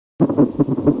Hello,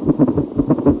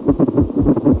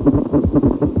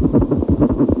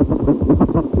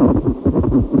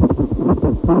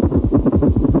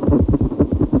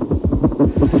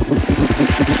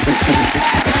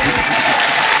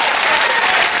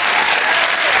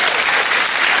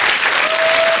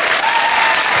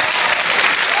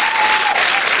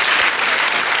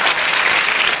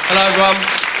 everyone.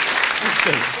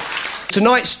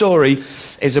 Tonight's story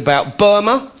is about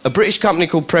Burma, a British company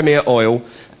called Premier Oil,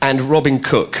 and Robin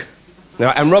Cook.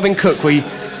 Now, and Robin Cook,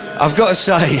 I've got to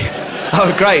say,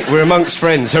 oh, great, we're amongst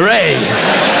friends, hooray!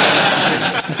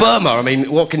 Burma, I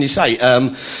mean, what can you say?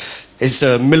 It's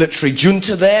a military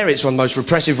junta there. It's one of the most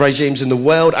repressive regimes in the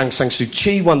world. Aung San Suu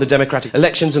Kyi won the democratic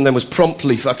elections and then was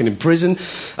promptly fucking in prison.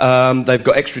 They've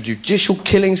got extrajudicial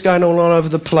killings going on all over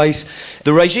the place.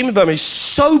 The regime in Burma is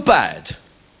so bad,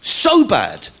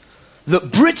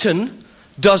 that Britain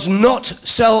does not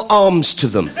sell arms to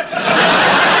them.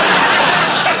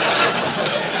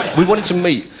 We wanted to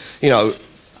meet, you know,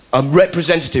 a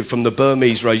representative from the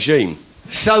Burmese regime.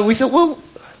 So we thought, well,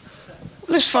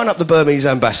 let's phone up the Burmese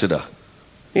ambassador.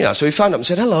 You know, so we phoned up and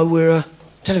said, hello, we're a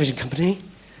television company.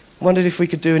 Wondered if we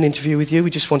could do an interview with you. We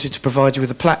just wanted to provide you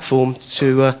with a platform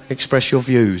to express your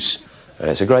views.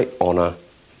 It's a great honour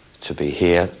to be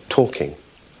here talking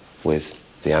with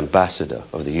the ambassador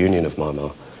of the Union of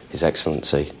Myanmar, His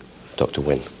Excellency, Dr.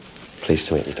 Win. Pleased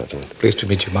to meet you, Dr. Win. Pleased to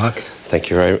meet you, Mark. Thank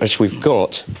you very much. We've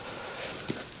got,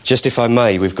 just if I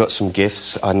may, we've got some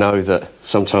gifts. I know that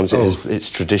sometimes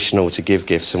it's traditional to give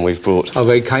gifts, and we've brought... How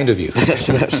very kind of you. It's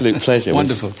an absolute pleasure.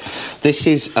 Wonderful. This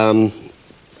is,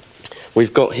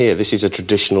 we've got here, this is a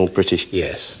traditional British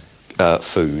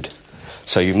food.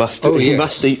 So you must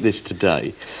eat this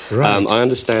today. Right. I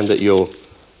understand that your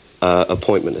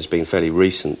appointment has been fairly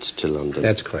recent to London.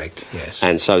 That's correct, yes.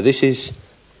 And so this is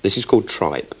called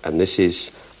tripe, and this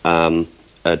is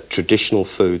a traditional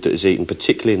food that is eaten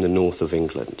particularly in the north of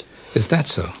England. Is that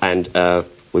so? And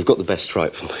we've got the best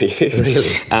tripe for you. Really?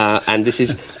 And this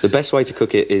is the best way to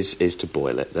cook it is to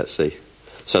boil it. Let's see.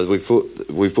 So we've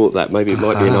brought that. Maybe it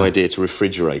might be an idea to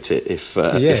refrigerate it if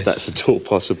that's at all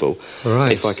possible.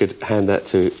 Right. If I could hand that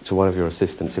to one of your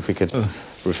assistants, if we could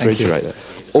refrigerate that.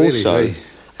 Really,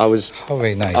 Also, how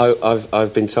very nice.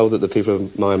 I've been told that the people of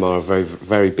Myanmar are very,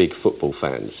 very big football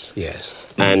fans. Yes.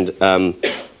 And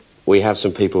we have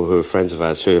some people who are friends of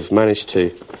ours who have managed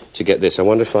to get this. I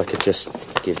wonder if I could just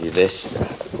give you this.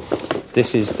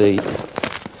 This is the...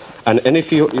 And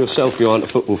if you yourself aren't a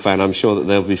football fan, I'm sure that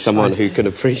there'll be someone who can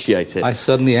appreciate it. I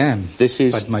certainly am. This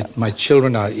is... But my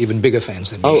children are even bigger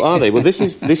fans than me. Oh, are they? Well, this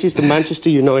is the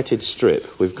Manchester United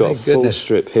strip. We've got a full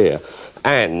strip here.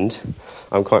 And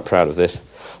I'm quite proud of this.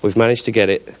 We've managed to get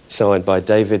it signed by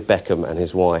David Beckham and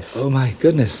his wife. Oh, my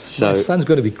goodness. So, my son's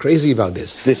going to be crazy about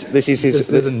this. This is his...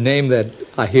 This is a name that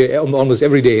I hear almost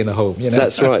every day in the home, you know?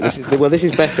 That's right. This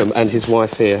is Beckham, and his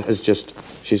wife here has just...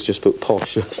 She's just put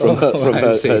posh from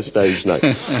her stage name.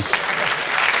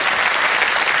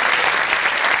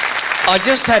 I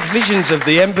just had visions of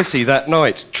the embassy that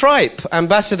night. Tripe,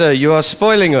 Ambassador, you are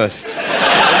spoiling us.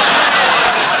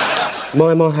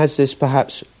 Myanmar has this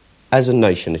perhaps... As a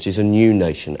nation, it is a new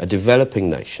nation, a developing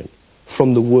nation,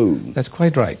 from the womb. That's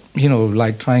quite right. You know,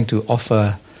 like trying to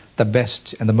offer the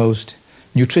best and the most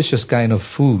nutritious kind of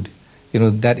food. You know,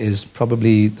 that is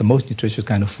probably the most nutritious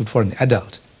kind of food for an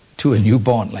adult to a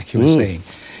newborn, like you were saying.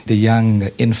 The young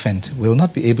infant will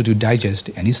not be able to digest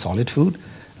any solid food.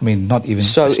 I mean, not even a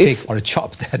steak or a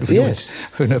chop that we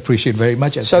would appreciate very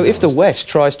much. So if the West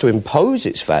tries to impose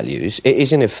its values, it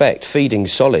is in effect feeding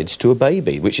solids to a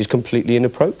baby, which is completely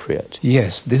inappropriate.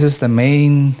 Yes, this is the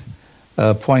main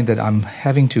point that I'm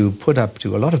having to put up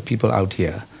to a lot of people out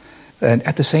here. And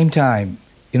at the same time,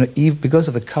 you know, because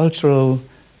of the cultural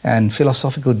and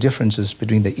philosophical differences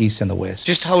between the East and the West.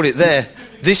 Just hold it there.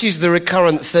 This is the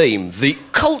recurrent theme, the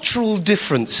cultural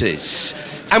differences.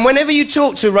 And whenever you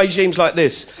talk to regimes like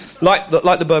this, like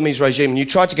the Burmese regime, and you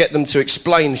try to get them to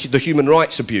explain the human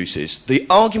rights abuses, the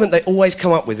argument they always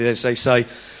come up with is they say,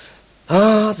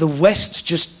 the West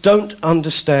just don't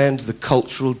understand the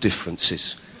cultural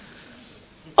differences.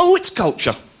 Oh, it's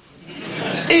culture.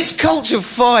 It's culture,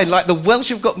 fine. Like the Welsh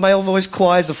have got male voice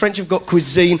choirs, the French have got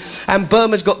cuisine, and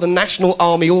Burma's got the National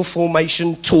Army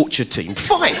all-formation torture team.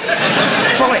 Fine.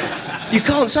 Fine. You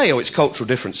can't say, oh, it's cultural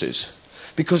differences,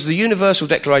 because the Universal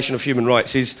Declaration of Human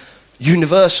Rights is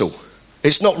universal.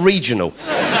 It's not regional.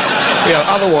 You know,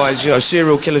 otherwise, you know,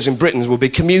 serial killers in Britain will be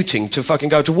commuting to fucking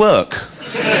go to work.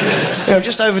 You know,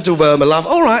 just over to Burma, love.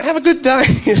 All right, have a good day.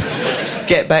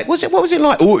 Get back. What was it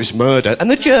like? Oh, it was murder. And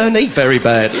the journey, very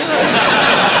bad.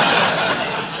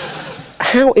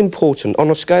 How important, on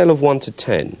a scale of 1 to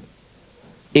 10,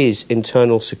 is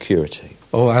internal security?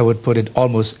 Oh, I would put it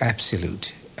almost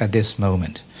absolute at this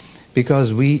moment.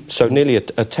 Because we... So nearly a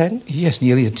 10? Yes,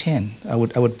 nearly a 10. I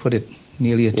would put it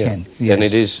nearly a 10. Yes. And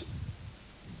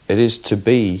it is to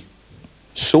be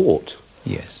sought,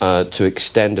 yes, to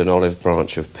extend an olive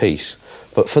branch of peace.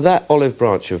 But for that olive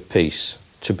branch of peace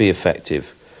to be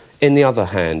effective, in the other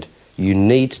hand, you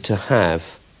need to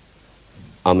have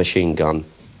a machine gun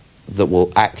that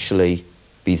will actually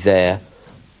be there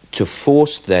to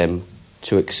force them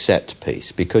to accept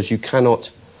peace. Because you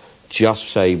cannot just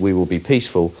say we will be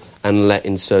peaceful and let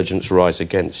insurgents rise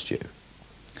against you.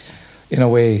 In a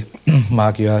way,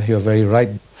 Mark, you're very right.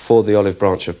 For the olive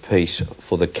branch of peace,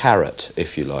 for the carrot,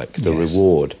 if you like, the yes,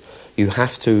 reward, you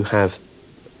have to have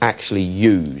actually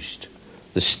used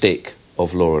the stick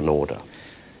of law and order.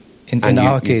 In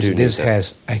our case, this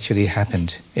has actually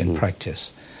happened in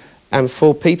practice. And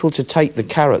for people to take the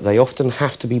carrot, they often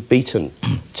have to be beaten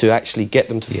to actually get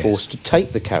them to yes, force to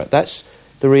take the carrot. That's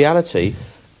the reality.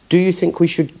 Do you think we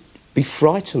should be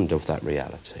frightened of that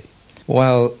reality?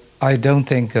 Well, I don't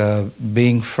think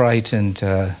being frightened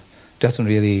doesn't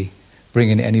really bring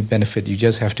in any benefit. You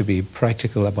just have to be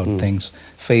practical about things,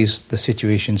 face the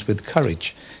situations with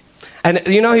courage. And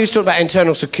you know, he was talking about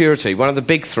internal security. One of the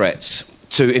big threats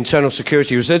to internal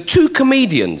security was there were 2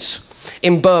 comedians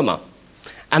in Burma,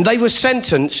 and they were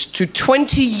sentenced to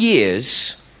 20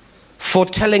 years for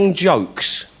telling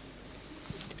jokes.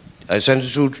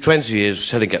 Sentenced to 20 years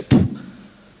for telling it.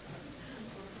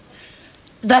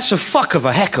 That's a fuck of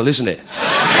a heckle, isn't it?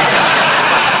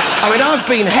 I mean, I've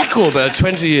been heckled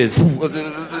 20 years.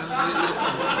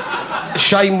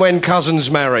 Shame when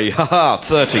cousins marry. Ha-ha,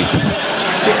 30.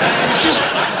 It's just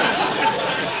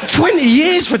 20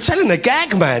 years for telling a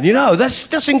gag, man, you know,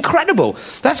 that's incredible.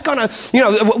 That's kind of, you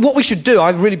know, what we should do,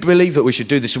 I really believe that we should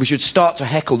do this, we should start to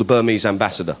heckle the Burmese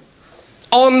ambassador.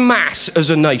 En masse as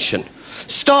a nation.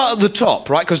 Start at the top,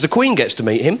 right, because the Queen gets to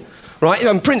meet him, right,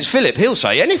 and Prince Philip, he'll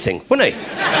say anything, wouldn't he?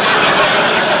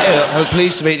 I'm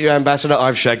pleased to meet you, Ambassador,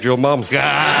 I've shagged your mum.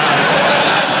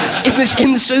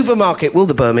 In the supermarket, will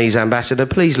the Burmese ambassador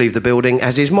please leave the building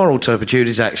as his moral turpitude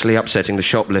is actually upsetting the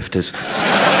shoplifters?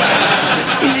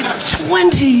 Is it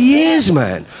 20 years,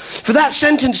 man? For that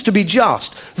sentence to be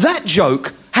just, that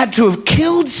joke had to have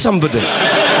killed somebody.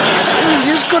 You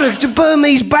just got to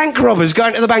Burmese bank robbers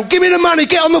going to the bank, give me the money,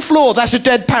 get on the floor, that's a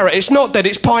dead parrot, it's not dead,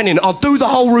 it's pining, I'll do the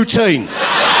whole routine.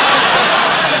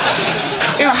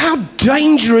 You know, how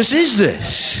dangerous is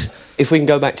this? If we can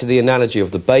go back to the analogy of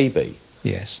the baby.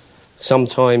 Yes.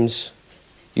 Sometimes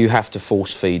you have to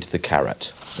force feed the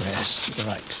carrot. Yes, you're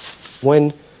right.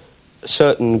 When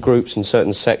certain groups and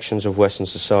certain sections of Western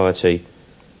society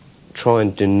try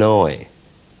and deny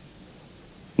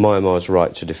Myanmar's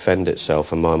right to defend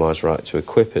itself and Myanmar's right to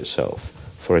equip itself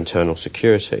for internal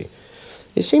security,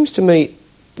 it seems to me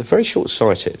they're very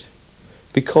short-sighted.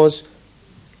 Because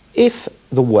if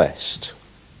the West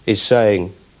is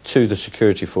saying to the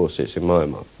security forces in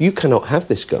Myanmar, you cannot have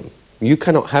this gun, you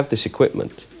cannot have this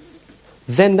equipment,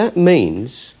 then that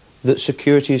means that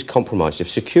security is compromised. If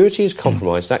security is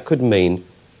compromised, that could mean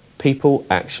people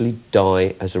actually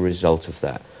die as a result of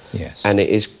that. Yes. And it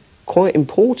is quite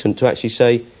important to actually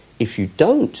say, if you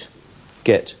don't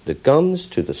get the guns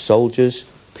to the soldiers,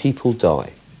 people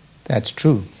die. That's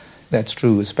true. That's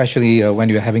true, especially when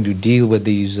you're having to deal with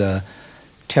these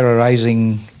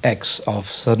terrorizing acts of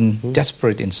sudden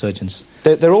desperate insurgents.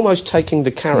 They're almost taking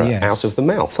the carrot out of the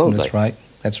mouth, aren't they? That's right,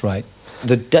 that's right.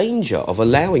 The danger of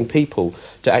allowing people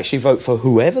to actually vote for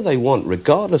whoever they want,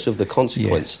 regardless of the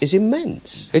consequence, is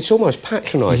immense. It's almost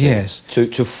patronising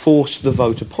to force the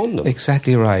vote upon them.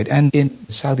 Exactly right. And in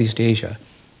Southeast Asia,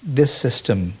 this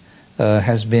system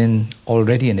has been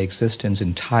already in existence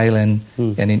in Thailand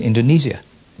and in Indonesia.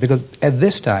 Because at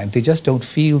this time, they just don't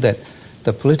feel that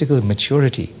the political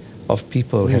maturity of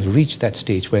people have reached that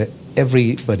stage where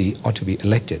everybody ought to be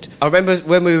elected. I remember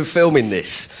when we were filming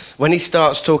this, when he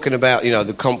starts talking about, you know,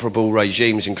 the comparable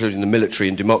regimes, including the military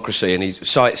and democracy, and he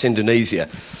cites Indonesia,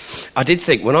 I did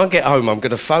think, when I get home, I'm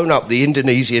going to phone up the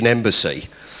Indonesian embassy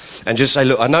and just say,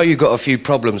 look, I know you've got a few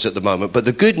problems at the moment, but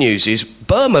the good news is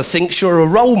Burma thinks you're a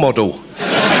role model.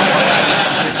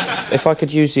 If I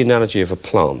could use the analogy of a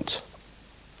plant,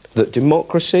 that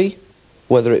democracy,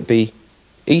 whether it be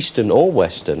Eastern or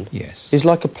Western, is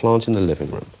like a plant in the living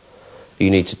room. You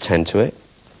need to tend to it,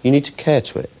 you need to care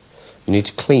to it, you need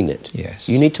to clean it,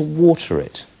 you need to water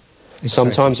it. Exactly.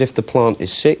 Sometimes if the plant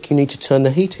is sick, you need to turn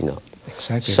the heating up.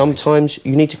 Exactly. Sometimes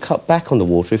you need to cut back on the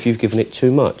water if you've given it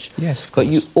too much. Yes, of course.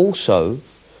 But you also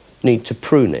need to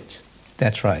prune it.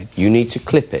 That's right. You need to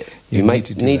clip it. You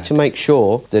need to make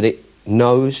sure that it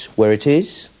knows where it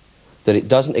is that it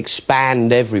doesn't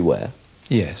expand everywhere,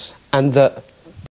 Yes. and that